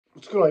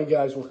What's going on, you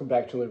guys? Welcome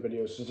back to another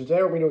video. So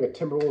today we're doing a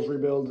Timberwolves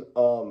rebuild.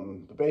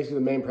 Basically the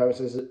main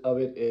premises of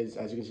it is,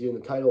 as you can see in the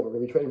title, we're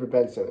going to be trading for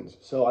Ben Simmons.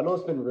 So I know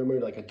it's been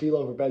rumored like a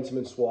D'Lo for Ben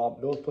Simmons swap.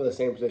 They both play the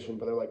same position,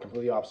 but they're like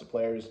completely opposite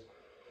players.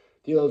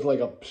 D'Lo's like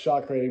a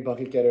shot creating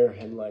bucket getter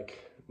and like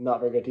not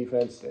very good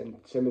defense, and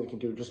Simmons can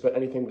do just about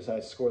anything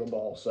besides score the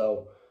ball.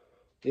 So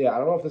yeah, I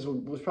don't know if this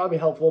was probably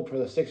helpful for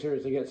the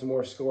Sixers to get some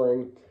more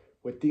scoring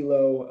with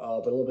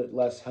D'Lo, but a little bit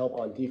less help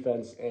on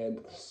defense,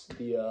 and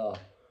the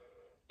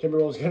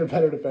Timberwolves get a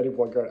better defensive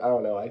point guard. I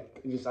don't know.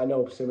 I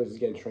know Simmons is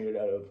getting traded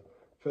out of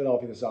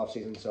Philadelphia this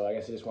offseason, so I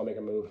guess they just want to make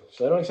a move.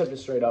 So they don't accept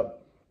this straight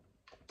up.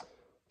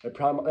 I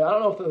don't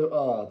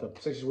know if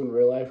the Sixers win in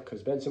real life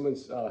because Ben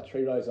Simmons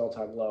trade value is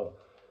all-time low.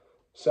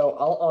 So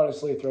I'll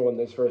honestly throw in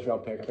this first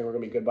round pick. I think we're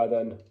gonna be good by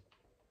then.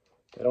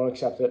 They don't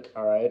accept it.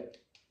 All right.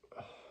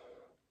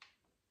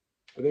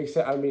 Would they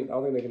accept? I mean, I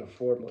don't think they can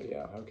afford me.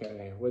 Yeah.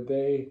 Okay. Would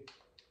they?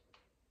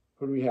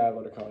 Who do we have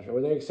under contract?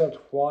 Would they accept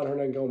Juan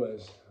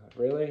Hernangomez?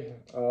 Really?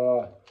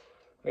 I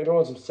can throw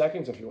in some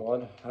seconds if you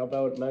want. How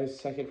about a nice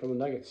second from the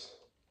Nuggets?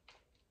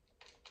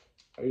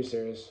 Are you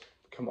serious?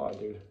 Come on,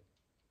 dude.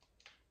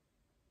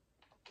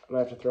 I'm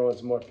going to have to throw in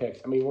some more picks.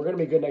 I mean, we're going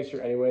to be good next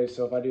year anyway,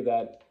 so if I do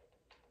that,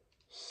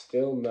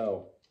 still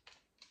no.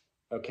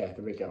 Okay,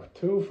 there we go.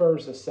 2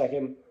 firsts, a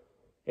second,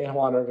 and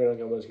Juan are going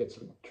to get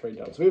some trade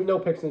done. So we have no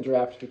picks in the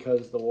draft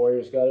because the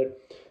Warriors got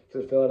it.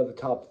 Because it fell out of the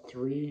top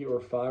 3 or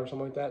 5 or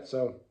something like that.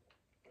 So,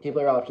 key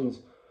player options.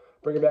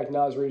 Bringing back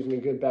Naz Reid's going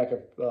to be a good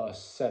backup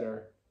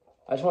center.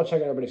 I just want to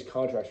check out everybody's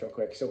contracts real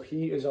quick. So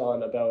he is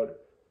on about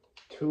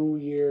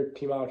 2-year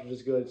team options, which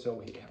is good.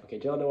 So, okay,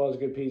 Jalen Noel is a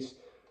good piece.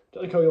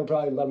 Jelly Cody will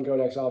probably let him go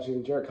next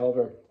offseason. Jarrett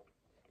Culver,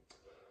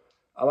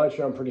 I might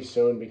trade him pretty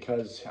soon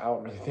because I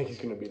don't really think he's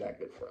going to be that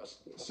good for us.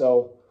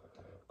 So,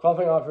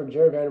 qualifying offer,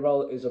 Jerry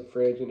Vanderbilt is a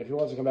free agent. If he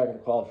wants to come back in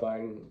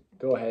qualifying,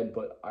 go ahead.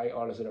 But I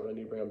honestly don't really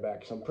need to bring him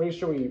back. So I'm pretty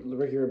sure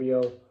Ricky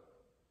Rubio,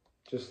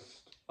 just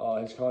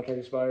his contract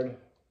expired.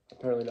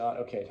 Apparently not.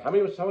 Okay, how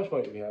much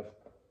money do we have?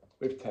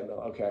 We have 10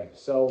 mil. Okay,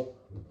 so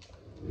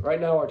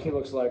right now our team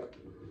looks like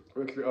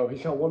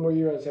he's got 1 more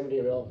year on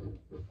 17 mil.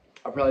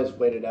 I'll probably just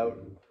wait it out.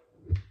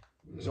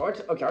 So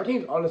our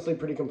team's honestly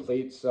pretty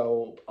complete.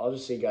 So I'll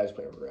just see guys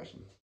play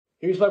progression.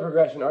 Here's play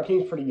progression. Our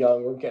team's pretty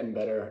young. We're getting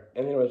better.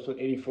 And then it was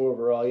 84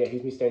 overall. Yeah,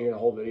 he's been standing here the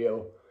whole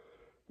video.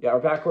 Yeah,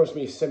 our backcourt's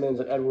gonna be Simmons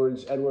and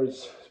Edwards.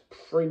 Edwards,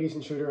 pretty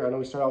decent shooter. I know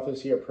we started off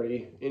this year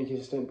pretty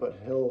inconsistent, but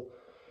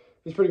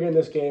he's pretty good in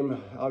this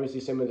game.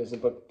 Obviously, Simmons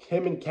isn't, but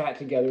him and Cat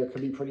together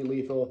could be pretty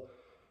lethal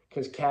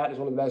because Cat is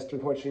one of the best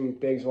three-point shooting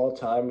bigs of all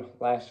time.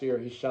 Last year,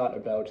 he shot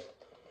about,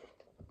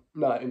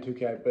 not in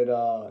 2K,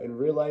 but in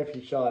real life,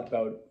 he shot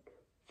about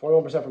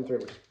 41% from 3,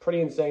 which is pretty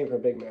insane for a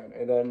big man.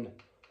 And then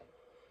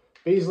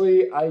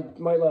Beasley, I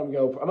might let him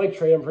go. I might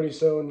trade him pretty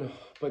soon,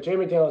 but Jay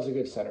McDaniel is a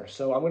good center.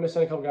 So I'm going to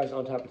send a couple guys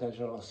on top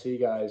potential, and I'll see you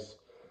guys.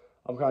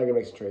 I'm probably going to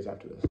make some trades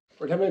after this.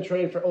 We're attempting to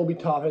trade for Obi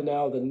Toppin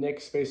now. The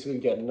Knicks basically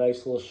get a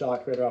nice little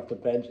shot creator off the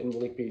bench in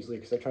Malik Beasley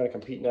because they're trying to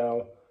compete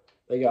now.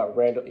 They got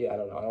Randall. Yeah, I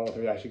don't know if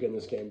they're actually good in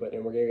this game, but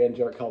and we're going to get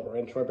Jarrett Culver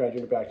and Troy Brown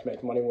Jr. back to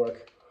make money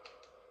work.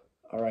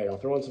 All right, I'll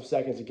throw in some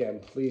seconds again.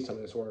 Please tell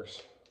me this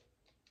works.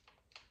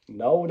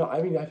 No. I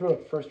mean, I threw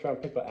in a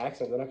first-round pick by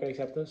accident. They're not going to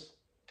accept this.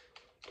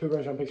 2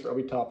 first-round picks for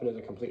Obi Toppin is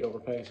a complete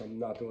overpay, so I'm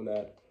not doing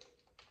that.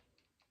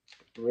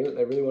 Really,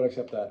 they really want to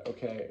accept that.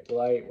 Okay,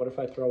 what if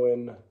I throw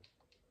in...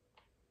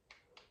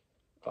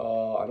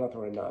 I'm not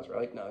throwing in Naz. I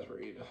like Naz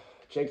Reid.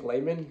 Jake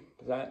Layman?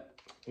 Are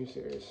you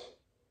serious?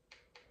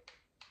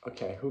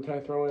 Okay, who can I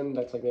throw in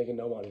that's like making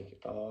no money?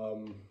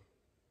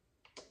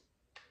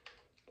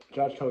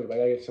 Josh Kogi, but I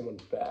gotta get someone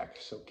back.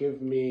 So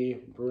give me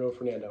Bruno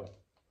Fernando.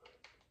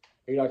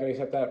 Are you not gonna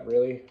accept that?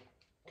 Really?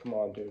 Come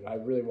on, dude. I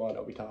really want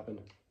Obi Toppin.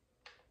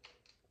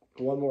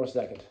 1 more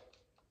second.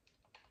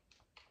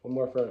 1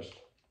 more first.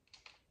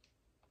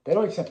 They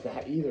don't accept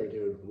that either,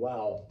 dude.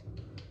 Wow.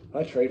 If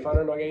I trade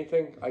finder, do I get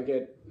anything? I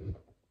get...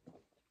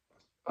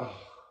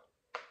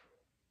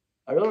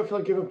 I really don't feel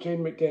like giving up Jaden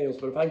McDaniels,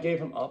 but if I gave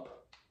him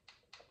up,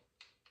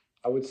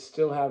 I would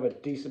still have a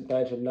decent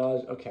bench of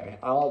Nas. Okay,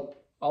 I'll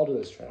do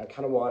this trade. I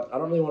don't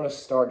really want to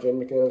start Jaden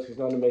McDaniels because he's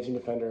not an amazing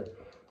defender.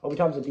 Obi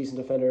Toppin's a decent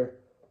defender,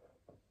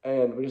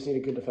 and we just need a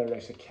good defender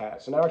next to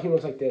Cat. So now our team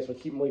looks like this. We'll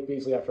keep Malik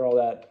Beasley after all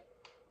that,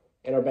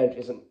 and our bench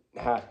isn't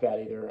half bad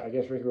either. I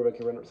guess Ricky Rubio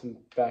can run with some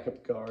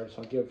backup guards.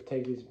 So I'll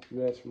take these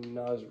minutes from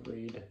Naz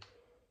Reid,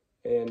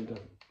 and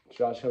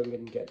Josh Hogan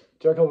can get,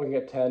 Jarrett Culver can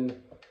get 10.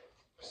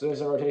 So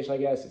there's a rotation, I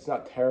guess. It's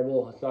not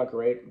terrible. It's not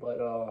great, but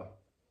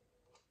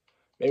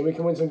maybe we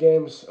can win some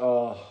games.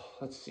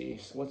 Let's see.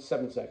 What's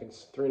 7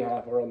 seconds?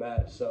 3.5 around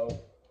that. So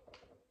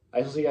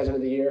I will see you guys end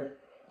of the year.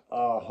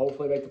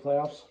 Hopefully make the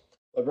playoffs.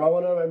 LeBron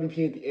won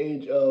MVP at the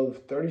age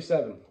of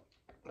 37.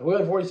 We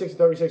went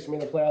 46-36 to be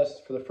in the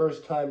playoffs for the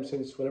first time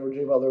since whenever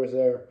Jay Butler was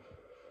there.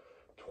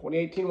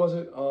 2018 was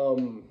it?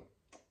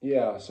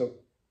 Yeah. So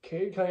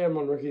Cade Cunningham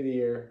won Rookie of the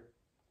Year.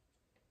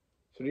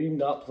 So did he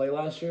not play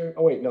last year?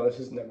 Oh, wait, no,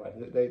 never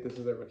mind. This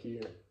is their rookie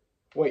year.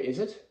 Wait, is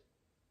it?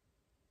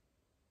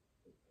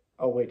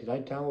 Oh, wait, did I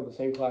download the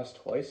same class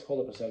twice?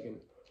 Hold up a second.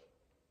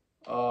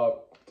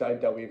 I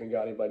doubt we even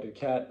got anybody. Did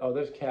Cat? Oh,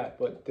 there's Cat,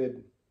 but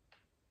did...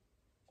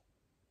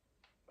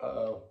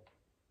 Uh-oh.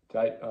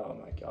 Oh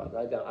my god.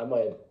 I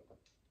might...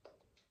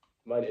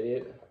 Am I an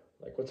idiot?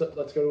 Like, what's up?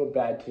 Let's go to a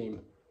bad team.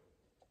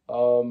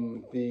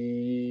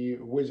 The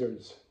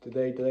Wizards. Do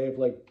they have,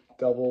 like,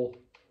 double...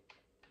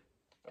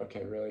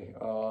 Okay, really?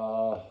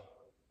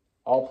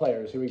 All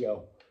players. Here we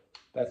go.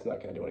 That's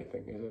not going to do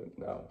anything, is it?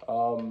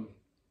 No.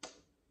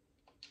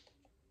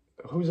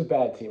 Who's a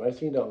bad team? I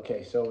just need to know.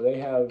 Okay, so they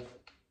have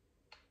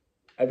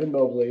Evan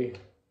Mobley.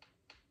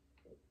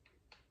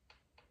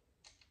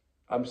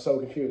 I'm so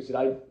confused. Did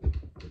I...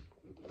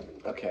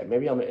 Okay,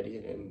 maybe I'm an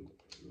idiot. And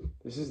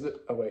this is the...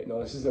 Oh, wait. No,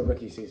 this is the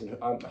rookie season.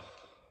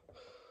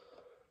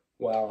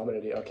 Wow, I'm an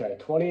idiot. Okay,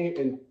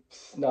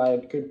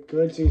 20-9.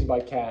 Good season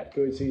by Cat.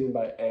 Good season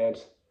by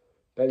Ant.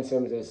 Ben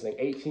Simmons is this thing.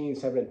 18,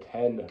 7, and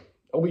 10.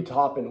 Obi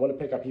Toppin, what a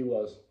pickup he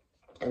was.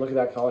 And look at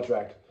that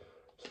contract.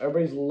 So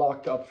everybody's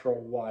locked up for a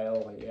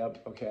while.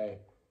 Yep, okay.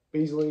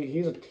 Beasley,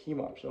 he's a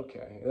team option.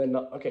 Okay. And then,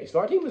 okay, so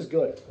our team is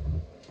good.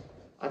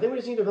 I think we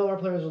just need to develop our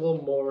players a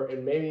little more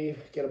and maybe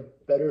get a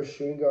better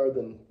shooting guard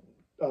than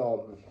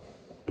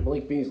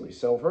Malik Beasley.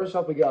 So first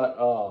up, we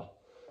got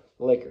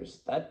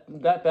Lakers. That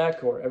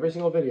backcourt, every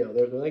single video,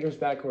 the Lakers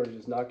backcourt is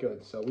just not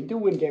good. So we do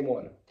win game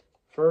one.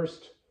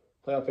 First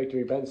playoff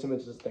victory. Ben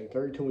Simmons is this thing,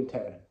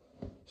 32-10.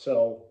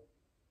 So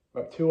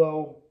we're up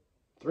 2-0,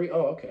 3-0.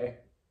 Okay.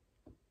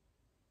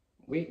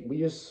 We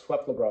just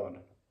swept LeBron.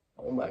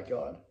 Oh my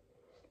god.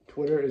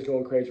 Twitter is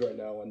going crazy right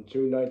now on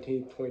June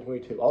 19th,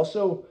 2022.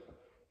 Also,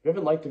 if you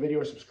haven't liked the video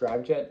or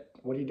subscribed yet,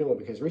 what are you doing?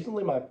 Because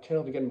recently my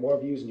channel's been getting more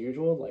views than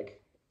usual.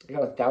 Like, I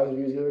got 1,000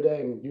 views the other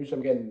day, and usually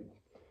I'm getting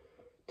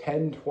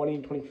 10,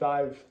 20,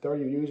 25,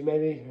 30 views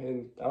maybe.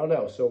 And I don't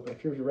know. So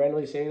if you're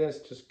randomly seeing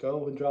this, just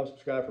go and drop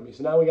subscribe for me.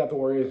 So now we got the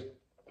Warriors.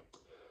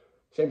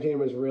 Same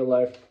team as real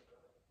life.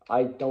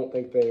 I don't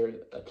think they're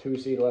a 2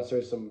 seed unless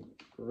there's some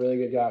really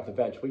good guy off the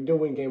bench. We do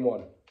win game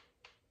one.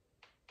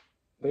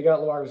 They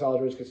got LaMarcus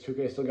Aldridge because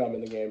 2K still got him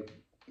in the game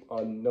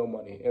on no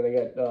money. And they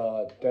got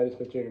Dennis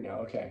Smith Jr. now.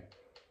 Okay.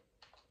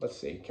 Let's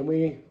see. Can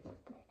we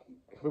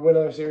win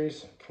another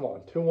series? Come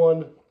on.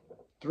 2-1.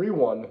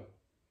 3-1.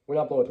 We're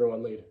not blowing a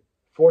 3-1 lead.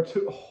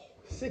 4-2. Oh,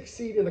 6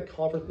 seed in the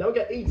conference. Now we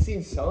got 8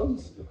 seed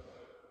Suns.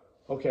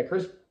 Okay.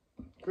 Chris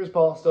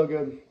Paul, still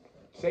good.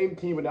 Same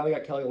team, but now they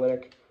got Kelly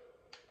Olynyk.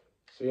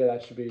 So yeah,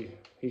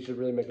 he should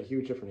really make a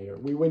huge difference here.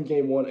 We win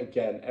game one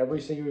again.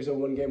 Every single season,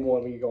 win game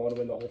one, we go on to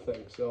win the whole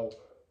thing. So,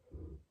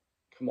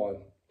 come on.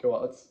 Go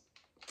on.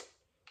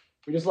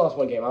 We just lost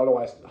one game. I don't know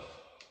why.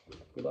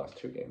 We lost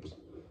 2 games.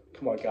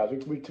 Come on, guys.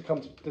 We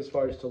come this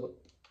far just to look.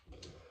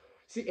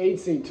 It's the 8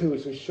 seed, too,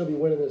 so we should be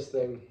winning this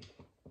thing.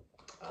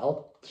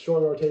 I'll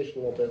shorten the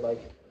rotation a little bit.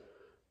 Like,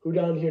 who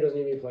down here doesn't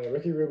need to be playing?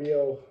 Ricky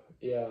Rubio.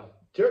 Yeah.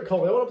 Jarrett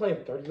Culver. I want to play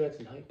him 30 minutes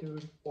a night,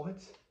 dude.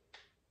 What?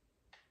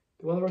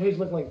 Will the rotation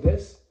look like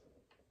this?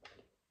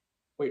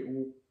 Wait,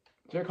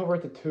 Jarrett Culver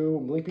at the 2,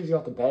 Malik Beasley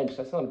off the bench.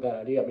 That's not a bad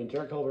idea. I mean,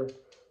 Jarrett Culver.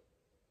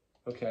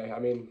 Okay, I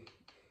mean,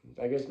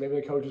 I guess maybe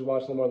the coach is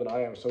watching them more than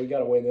I am, so we got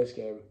to win this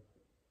game.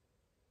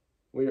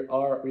 We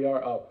are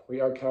up.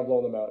 We are kind of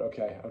blowing them out.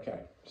 Okay.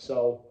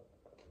 So,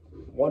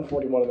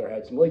 141 in their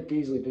heads. Malik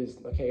Beasley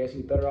okay, I guess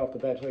he's better off the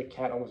bench. Look at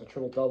Cat, almost a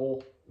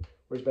triple-double.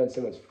 Where's Ben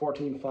Simmons?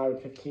 14, 5,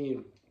 and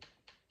 15.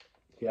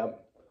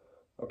 Yep.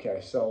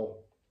 Okay, so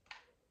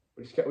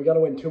we got to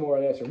win 2 more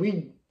on answer.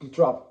 We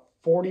dropped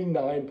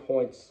 49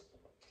 points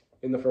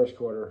in the first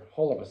quarter.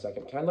 Hold up a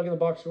second. Can I look at the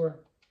box score?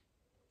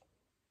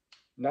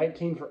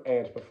 19 for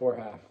Ant before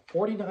half.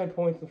 49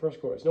 points in the first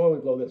quarter. There's no way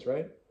we blow this,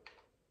 right?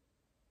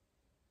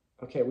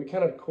 Okay, we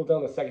kind of cooled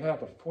down the second half,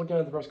 but 49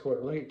 in the first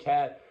quarter. Look at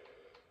Cat.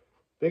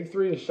 Big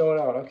 3 is showing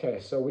out. Okay,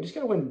 so we just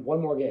got to win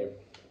 1 more game.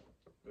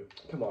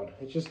 Come on.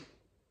 It's just...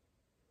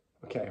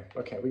 Okay.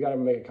 We got to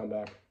make a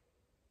comeback.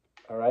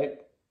 All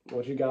right.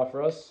 What you got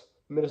for us?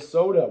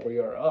 Minnesota, we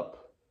are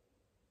up.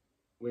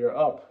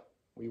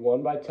 We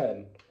won by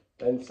 10.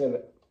 Ben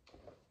Simmons.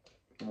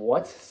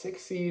 What?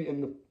 6 seed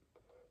in the...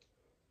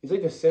 He's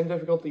like the sim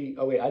difficulty.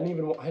 Oh, wait. I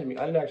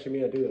didn't actually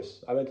mean to do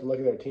this. I meant to look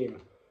at their team.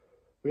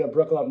 We got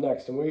Brooklyn up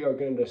next, and we are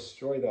going to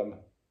destroy them.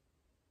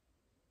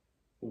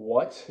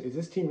 What? Is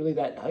this team really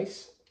that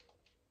nice?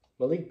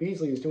 Malik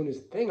Beasley is doing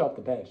his thing off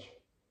the bench.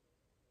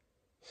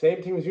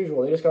 Same team as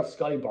usual. They just got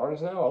Scotty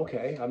Barnes now?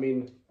 Okay. I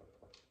mean,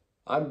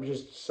 I'm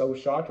just so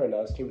shocked right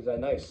now. This team is that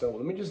nice. So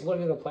let me just look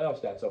at the playoff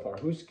stats so far.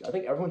 I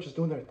think everyone's just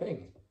doing their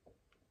thing.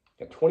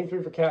 Got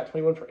 23 for Cat,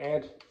 21 for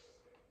Ant,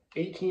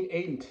 18,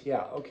 8, and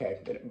yeah, okay.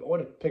 I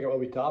want to pick up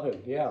Obi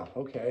Toppin. Yeah,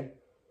 okay.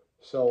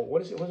 So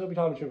what's Obi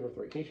Toppin shooting for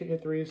 3? Can he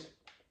hit 3s?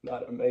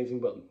 Not amazing,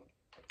 but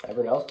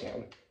everyone else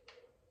can.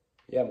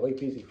 Yeah, Malik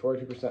Beasley,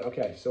 42%.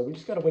 Okay, so we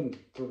just got to win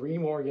 3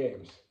 more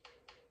games.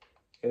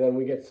 And then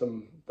we get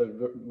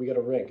we get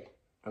a ring.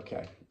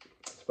 Okay,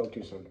 spoke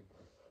too soon.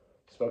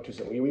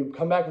 We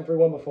come back from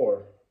 3-1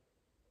 before.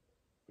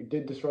 We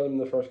did destroy them in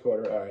the first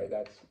quarter. All right.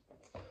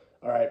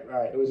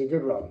 It was a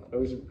good run. It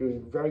was a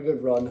very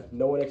good run.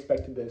 No one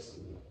expected this.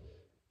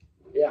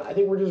 Yeah, I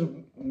think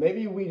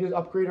maybe we just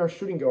upgrade our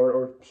shooting guard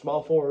or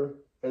small forward,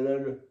 and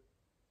then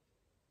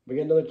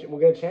we'll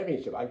get a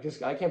championship. I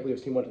can't believe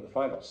this team went to the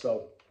finals.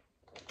 So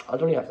I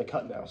don't even have to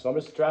cut now. So I'm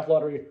just draft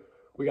lottery.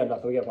 We got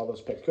nothing. We got all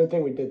those picks. Good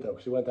thing we did though,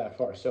 because we went that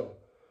far. So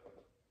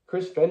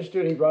Chris Finch,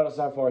 dude, he brought us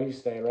that far. He's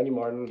staying. Randy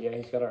Martin, yeah,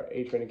 he's got our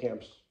 8 training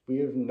camps. We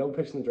have no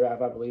picks in the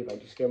draft, I believe. I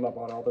just gave him up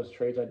on all those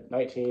trades at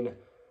 19.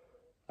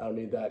 I don't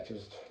need that.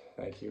 Just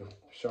thank you,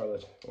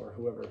 Charlotte, or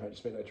whoever I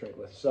just made that trade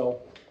with.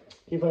 So,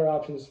 key player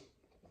options.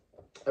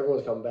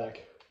 Everyone's coming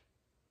back.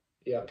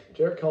 Yeah,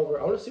 Jarrett Culver.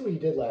 I want to see what he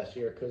did last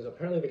year because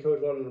apparently the coach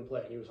wanted him to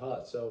play and he was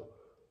hot. So,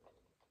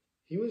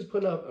 he was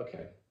putting up,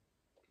 okay.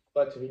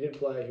 But if he did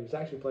play, he was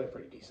actually playing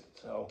pretty decent.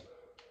 So,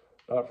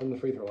 not from the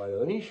free throw line.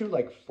 Didn't he shoot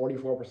like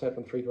 44%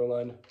 from the free throw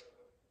line?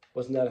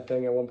 Wasn't that a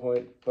thing at one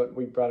point? But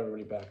we brought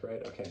everybody back,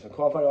 right? Okay, so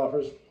qualifying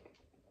offers.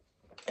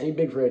 Any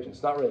big free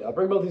agents? Not really. I'll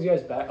bring both these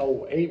guys back.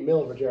 Oh, $8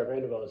 million for Jared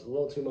Vanderbilt is a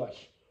little too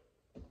much.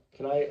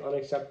 Can I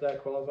unaccept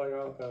that qualifying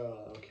offer?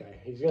 Okay,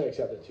 he's gonna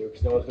accept it too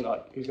because no one's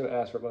gonna. He's gonna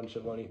ask for a bunch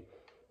of money.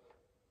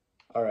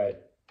 All right,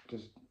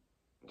 just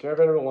Jared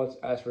Vanderbilt wants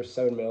to ask for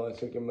 $7 million. It's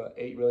gonna give him an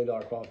 $8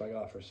 million qualifying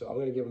offer. So I'm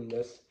gonna give him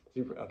this.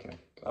 Okay,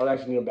 I don't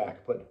actually need him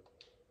back, but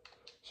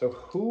so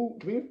who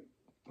do we?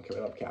 Okay, we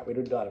don't have cap. We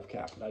do not have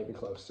cap. Not even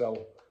close.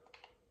 So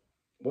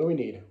what do we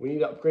need? We need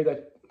to upgrade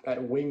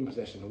that wing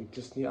position. We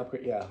just need to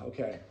upgrade. Yeah,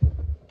 okay.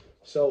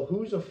 So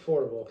who's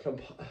affordable?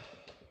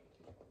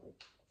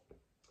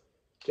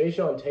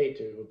 Jayshawn Tate,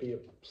 dude, would be a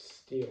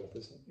steal.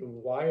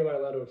 Why am I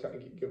allowed to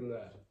give him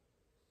that?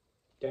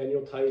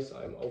 Daniel Tice,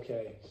 I'm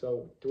okay.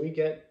 So do we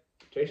get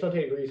Jayshawn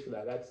Tate agrees for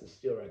that? That's the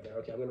steal right there.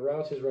 Okay, I'm gonna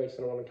rouse his rights.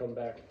 I don't want to come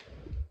back.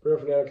 Bruno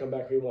Fernando come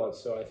back if he wants.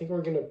 So I think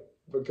we'll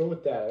go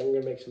with that. I think we're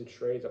gonna make some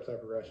trades up to our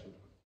progression.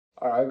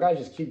 All right, our guys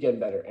just keep getting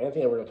better.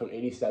 Anthony Edwards up to an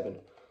 87.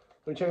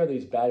 Let me check out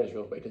these badges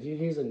real quick.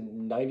 He's a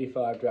 92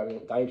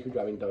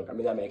 driving dunk. I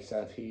mean, that makes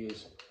sense. He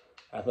is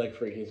athletic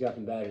freak. He's got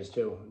some badges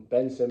too.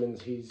 Ben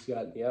Simmons, he's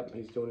got, yep,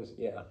 he's doing his,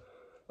 yeah.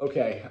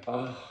 Okay,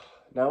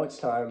 now it's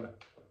time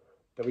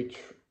that we,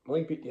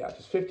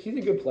 just 15.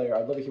 He's a good player.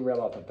 I'd love to keep him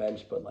off the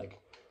bench, but like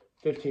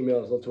 15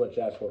 mil is a little too much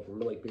to ask for from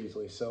Malik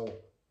Beasley. So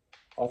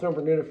I'll throw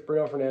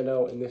Bruno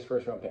Fernando in this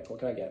first round pick. What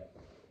can I get?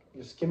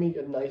 Just give me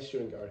a nice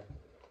shooting guard.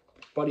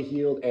 Buddy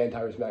Hield and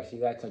Tyrese Maxey.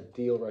 That's a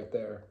deal right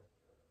there.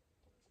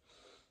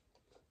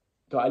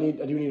 So I do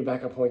need a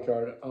backup point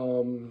guard.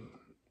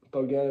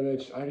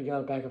 Bogdanovich, I already got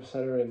a backup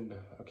center, and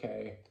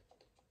okay.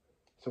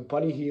 So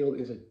Buddy Hield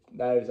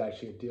that is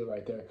actually a deal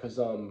right there because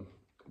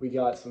we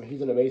got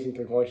he's an amazing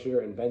 3-point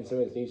shooter, and Ben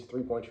Simmons needs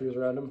 3-point shooters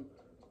around him.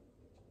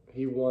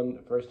 He won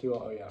first team.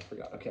 Oh yeah, I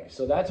forgot. Okay,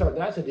 so that's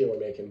a deal we're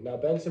making. Now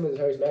Ben Simmons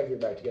and Tyrese Maxey are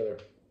back together.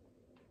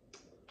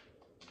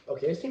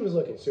 Okay, this team is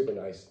looking super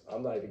nice.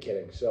 I'm not even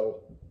kidding. So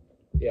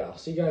yeah, I'll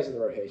see you guys in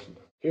the rotation.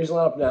 Here's the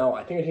lineup now.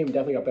 I think our team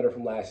definitely got better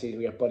from last season.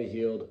 We got Buddy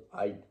Hield.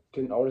 I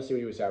want to see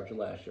what he was averaging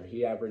last year.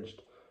 He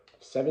averaged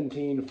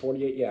 17,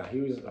 48. Yeah,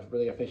 he was a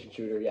really efficient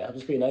shooter. Yeah, he'll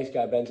just be a nice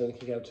guy. Ben's going to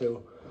kick out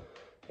too.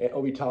 And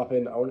Obi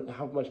Toppin,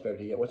 how much better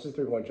did he get? What's his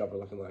 3-point jumper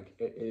looking like?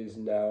 It is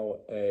now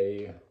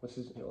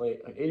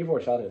like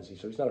 84 shot intensity,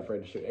 so he's not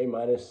afraid to shoot.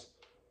 A-.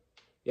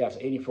 Yeah, it's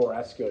 84.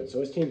 That's good. So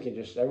his team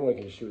everyone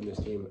can just shoot in this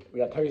team. We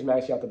got Tyrese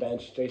Maxey off the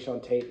bench.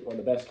 Jayshawn Tate, one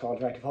of the best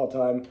contract of all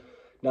time.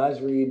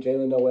 Naz Reid,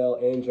 Jalen Noel,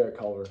 and Jarrett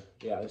Culver.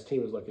 Yeah, this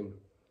team is looking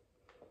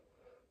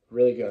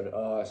really good.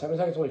 7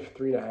 seconds, only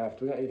 3.5.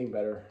 Do we got anything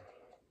better?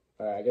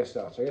 All right, I guess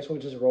not. So I guess we'll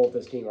just roll with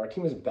this team. Our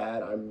team is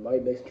bad. I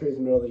might make some trades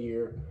in the middle of the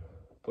year.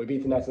 But we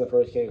beat the Nets in the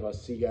first game, so I'll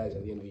see you guys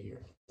at the end of the year.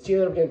 This team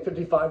ended up getting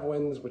 55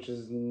 wins, which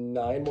is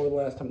 9 more than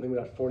last time. I think we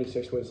got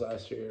 46 wins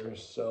last year.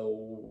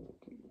 So,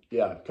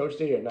 yeah, Coach of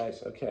the Year,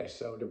 nice. Okay,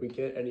 so did we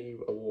get any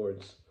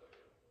awards?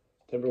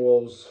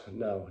 Timberwolves,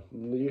 no.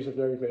 Yusuf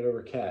Nurkic made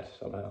over Cat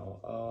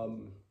somehow.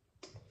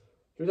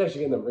 He was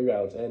actually getting them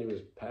rebounds, and he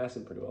was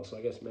passing pretty well, so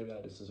I guess maybe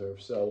that is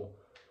deserved. So,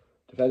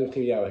 defensive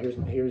team, yeah, here's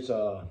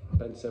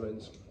Ben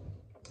Simmons.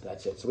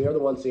 That's it. So we are the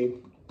 1 seed.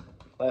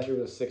 Last year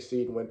was a 6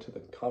 seed and went to the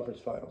conference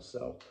finals.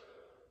 So,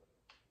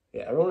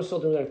 yeah, everyone was still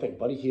doing their thing.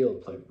 Buddy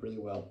Hield played really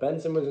well. Ben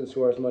Simmons didn't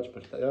score as much,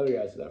 but the other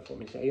guys did that for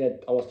me. He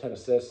had almost 10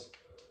 assists.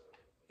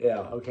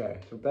 Yeah, okay.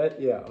 So,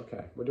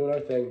 okay. We're doing our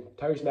thing.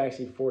 Tyrese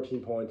Maxey,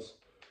 14 points.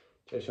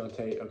 Jayshawn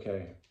Tate,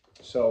 okay.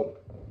 So,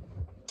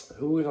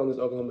 who is on this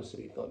Oklahoma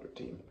City Thunder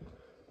team?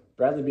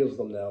 Bradley Beal's with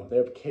them now. They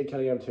have Cade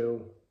Cunningham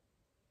too.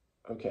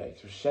 Okay,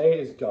 so Shea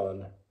is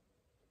gone.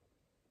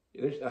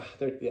 Their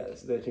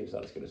team's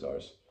not as good as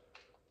ours.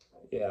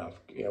 Yeah,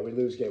 we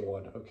lose game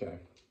 1. Okay.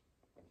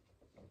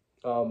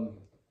 Don't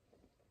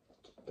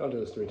do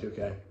this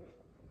 3-2K.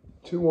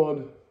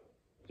 2-1.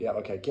 Yeah,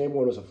 okay. Game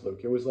 1 was a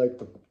fluke. It was like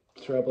the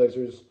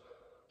Trailblazers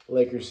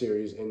Lakers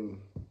series in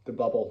the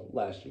bubble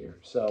last year.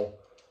 So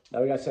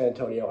now we got San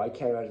Antonio. I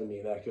can't imagine them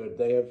being that good.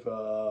 They have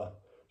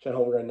Chet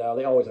Holmgren now.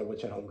 They always have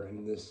with Chet Holmgren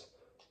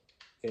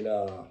in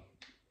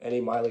any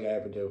my league I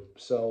ever do.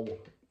 So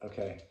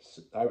okay,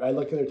 so I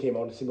looked at their team. I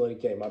want to simulate a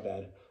game. My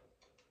bad.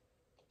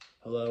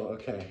 Hello.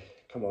 Okay,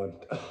 come on.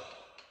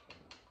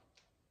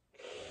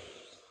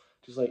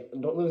 Just like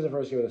don't lose the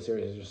first game of the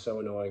series. It's just so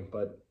annoying.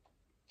 But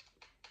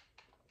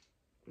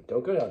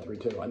don't go down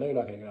 3-2. I know you're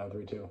not going to go down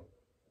 3-2.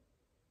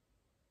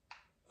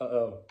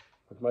 Uh-oh.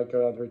 It might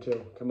go down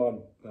 3-2. Come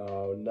on.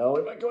 Oh, no.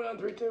 It might go down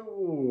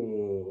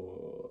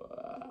 3-2.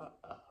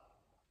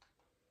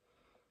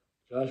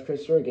 Josh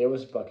Christopher gave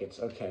us buckets.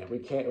 Okay, we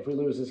can't. If we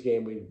lose this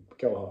game, we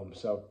go home.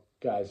 So,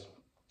 guys,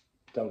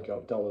 don't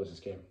go. Don't lose this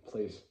game,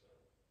 please.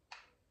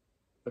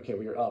 Okay,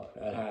 we are up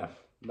at half.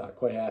 Not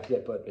quite half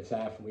yet, but it's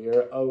half. We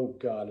are. Oh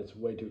God, it's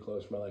way too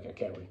close for my liking.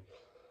 Can't we?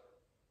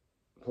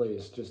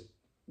 Please, just.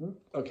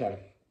 Okay.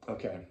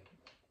 Okay.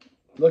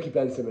 Look at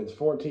Ben Simmons.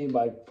 14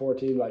 by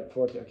 14 by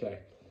 14. Okay.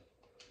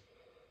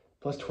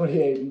 Plus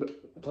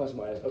 28. Plus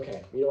minus.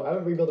 Okay. You know, I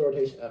haven't rebuilt the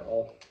rotation at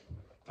all.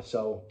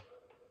 So.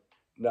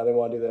 Now they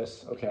want to do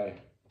this. Okay.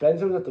 Ben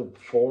Simmons at the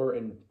 4,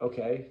 and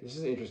okay. This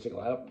is an interesting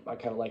lineup. I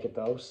kind of like it,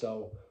 though.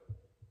 So,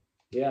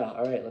 yeah.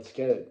 All right. Let's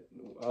get it.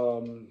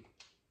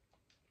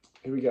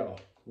 Here we go.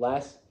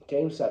 Last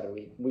game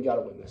 7. We got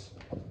to win this.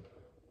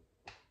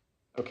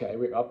 Okay.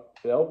 We're up.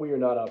 No, we are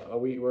not up.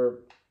 We're...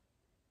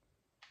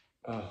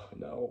 Oh,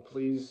 no.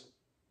 Please.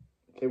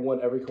 They won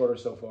every quarter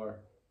so far.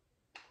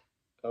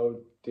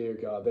 Oh, dear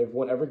God. They've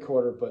won every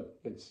quarter, but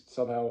it's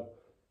somehow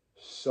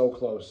so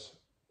close.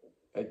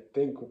 I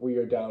think we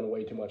are down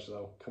way too much,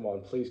 though. Come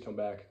on, please come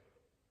back.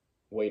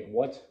 Wait,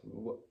 what?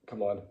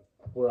 Come on.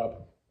 We're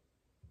up.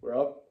 We're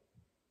up.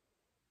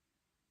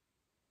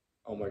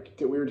 Oh, my God.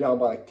 We were down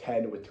by like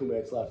 10 with 2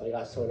 minutes left. I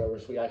got so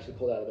nervous. We actually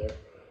pulled out of there.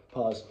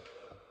 Pause.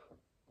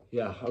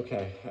 Yeah,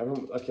 okay.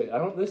 Okay,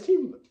 this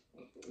team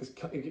is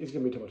going to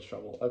be too much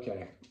trouble.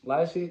 Okay.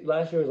 Last year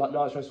was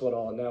not stressful at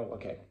all. Now,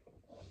 okay.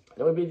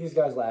 Then we beat these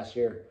guys last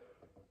year.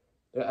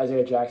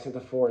 Isaiah Jackson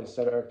at the 4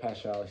 instead of Eric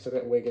Paschal. Still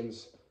got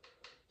Wiggins.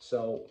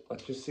 So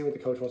let's just see what the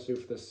coach wants to do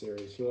for this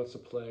series. He wants to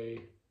play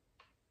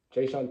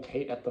Jayshawn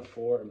Tate at the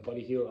 4 and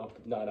Buddy Hield off.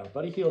 No.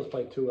 Buddy Hield's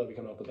playing 2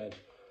 coming off the bench.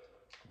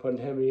 I'm putting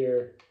him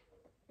here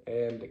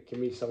and give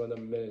me some of the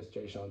minutes,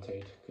 Jayshawn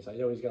Tate, because I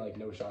know he's got like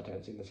no shot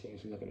tendency in this game,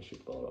 so he's not going to shoot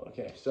the ball at all.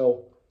 Okay,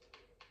 so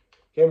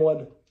game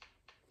 1.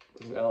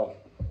 No.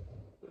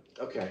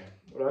 Okay,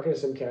 we're not going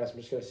to simcast. I'm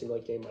just going to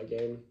simulate game by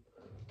game.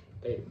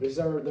 This is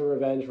the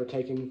revenge for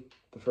taking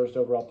the first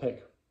overall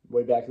pick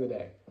way back in the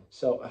day.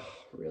 So,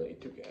 really,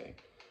 2K.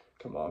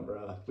 Come on,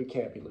 bro. We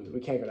can't be losing.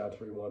 We can't go down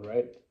 3-1,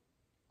 right?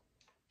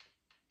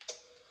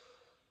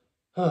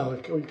 Oh,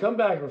 we come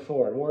back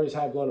before, and Warriors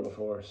have blown it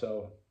before,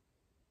 so...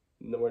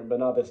 No, but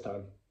not this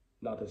time.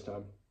 Not this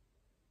time.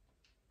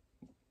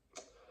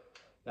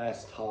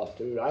 That's tough,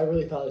 dude. I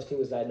really thought this team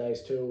was that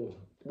nice, too.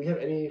 Do we have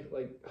any,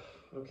 like...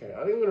 Okay,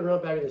 I think I'm going to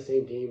run back to the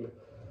same team.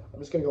 I'm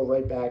just going to go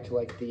right back to,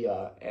 like,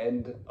 the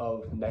end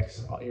of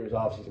next year's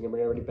offseason. I'm going to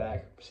bring everybody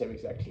back, same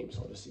exact team,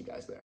 so I'll just see you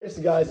guys there. Yes,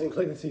 guys, in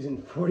click the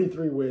season,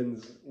 43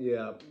 wins.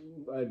 Yeah,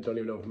 I don't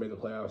even know if we made the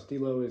playoffs.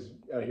 D'Lo is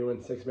out here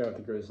winning 6-man with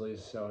the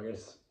Grizzlies, so I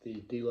guess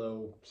the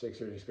D'Lo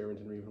Sixers experiment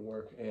didn't even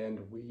work, and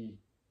we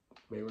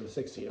maybe we're the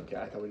 6th seed. Okay,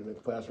 I thought we'd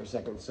make the playoffs for a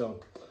second, so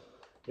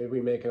maybe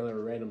we make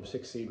another random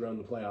 6th seed run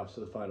the playoffs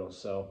to the finals,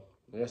 so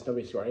I guess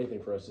nobody scored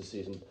anything for us this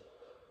season.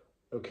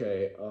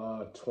 Okay,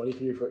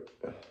 23 for...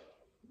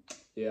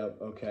 Yeah,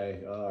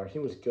 okay. Our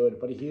team was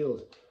good. Buddy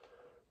Hield.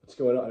 What's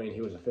going on? I mean,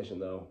 he was efficient,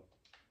 though.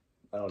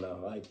 I don't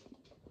know.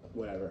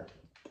 Whatever.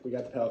 We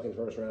got the Pelicans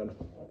first round.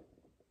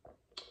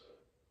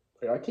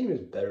 Like, our team is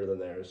better than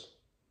theirs.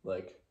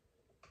 Like,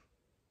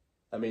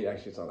 I mean,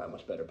 actually, it's not that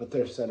much better, but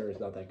their center is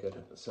not that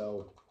good.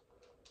 So,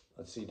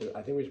 let's see.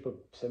 I think we should put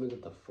Simmons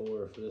at the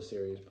 4 for this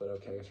series, but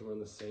okay, I guess we're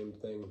on the same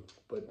thing.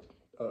 But,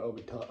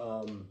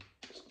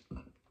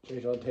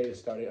 Jayshawn Tate is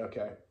starting.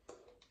 Okay.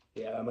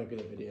 Yeah, that might be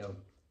the video.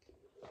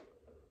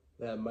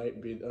 That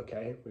might be,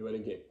 okay, we win a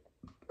game.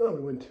 Oh, we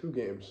win 2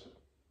 games.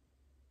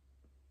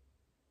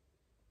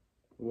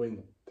 We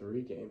win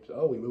 3 games.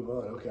 Oh, we move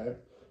on, okay.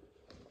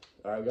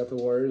 All right, we got the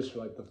Warriors for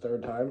like the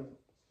 3rd time.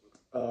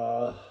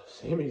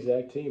 Same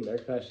exact team.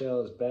 Eric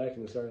Paschal is back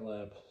in the starting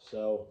lineup.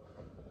 So,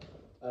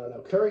 I don't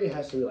know. Curry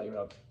has to be like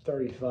about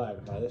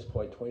 35 by this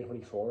point,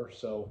 2024.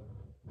 So,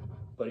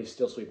 but he's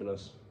still sweeping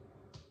us.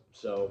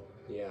 So,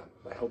 yeah,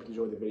 I hope you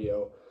enjoyed the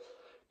video.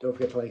 Don't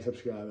forget to like,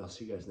 subscribe. I'll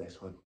see you guys next one.